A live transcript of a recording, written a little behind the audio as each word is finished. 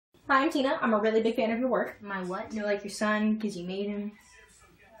Hi, I'm Tina. I'm a really big fan of your work. My what? You're like your son because you made him.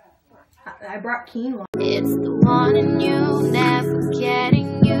 I brought quinoa. It's the one in you, never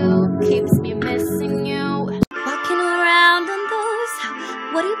getting you, keeps me missing you. Walking around in those,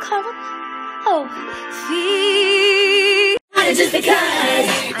 what do you call them? Oh, feet. Just because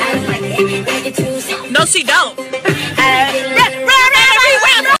I don't like anything to say. No, she don't.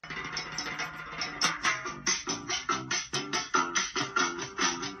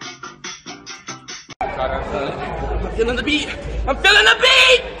 I'm feeling the beat. I'm feeling the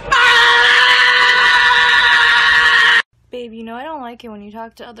beat. Babe, you know I don't like it when you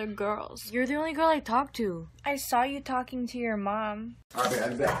talk to other girls. You're the only girl I talk to. I saw you talking to your mom. Alright, I'll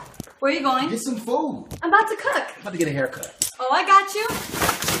be back. Where are you going? Get some food. I'm about to cook. I'm about to get a haircut. Oh, I got you.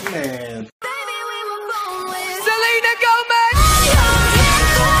 Man. Selena Gomez.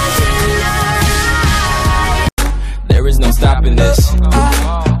 There is no stopping this.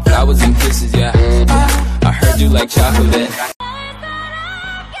 Flowers and kisses, yeah. I heard you like chocolate.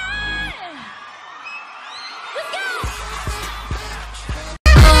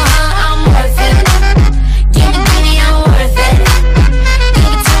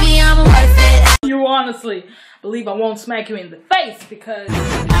 You honestly believe I won't smack you in the face because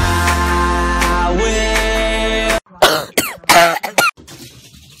I will.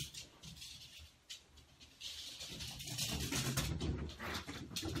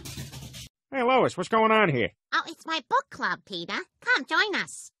 Hey, Lois, what's going on here? Oh, it's my book club, Peter. Come, join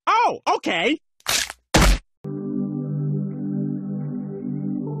us. Oh, okay.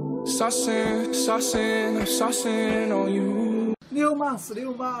 Saucing, I'm saucing on you. New month,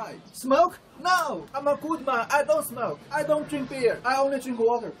 new vibe. Smoke? No, I'm a good man. I don't smoke. I don't drink beer. I only drink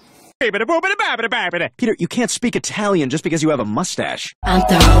water. Peter, you can't speak Italian just because you have a mustache. I'm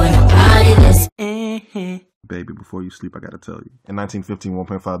throwing a body this. Baby, before you sleep, I gotta tell you. In 1915,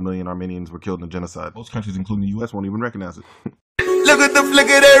 1.5 million Armenians were killed in a genocide. Most countries, including the U.S., won't even recognize it. Look at the flick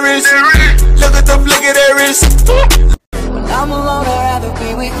of their wrist. Look at the flick of their wrist. When I'm alone, I'd rather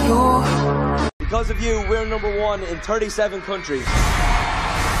be with you. Because of you, we're #1 in 37 countries.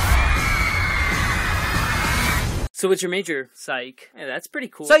 So what's your major? Psych. Yeah, that's pretty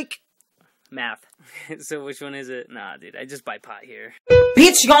cool. Psych! Math. So which one is it? Nah, dude, I just buy pot here.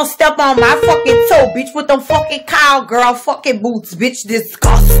 Bitch, you gonna step on my fucking toe, bitch, with them fucking cowgirl fucking boots, bitch,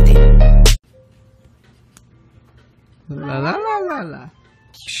 disgusting. La la la la la.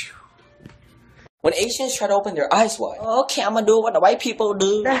 When Asians try to open their eyes wide. Okay, I'm gonna do what the white people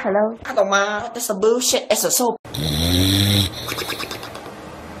do. Hello. I don't mind. That's a bullshit. It's a soap.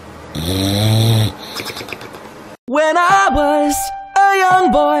 When I was a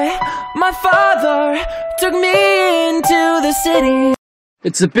young boy, my father took me into the city.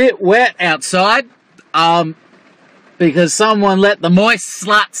 It's a bit wet outside, because someone let the moist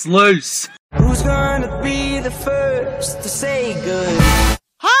sluts loose. Who's gonna be the first to say good?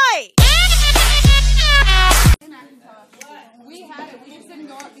 Hi!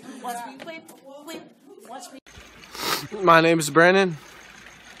 My name is Brandon.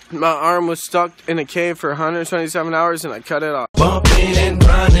 My arm was stuck in a cave for 127 hours and I cut it off. Bumping and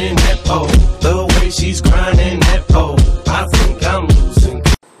grinding that pole. The way she's grinding that pole. I think I'm losing.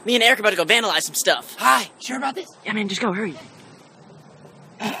 Me and Eric are about to go vandalize some stuff. Hi, sure about this? Yeah, man, just go, hurry.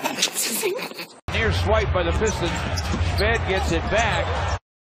 Near swipe by the Pistons. Fed gets it back.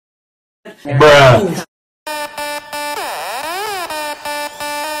 Bruh.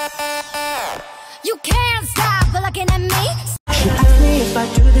 You can't stop looking at me. She asked me if I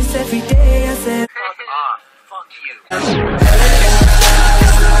do this every day. I said, fuck off. Fuck you.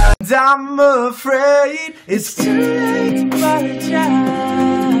 And I'm afraid it's too late to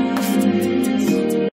apologize.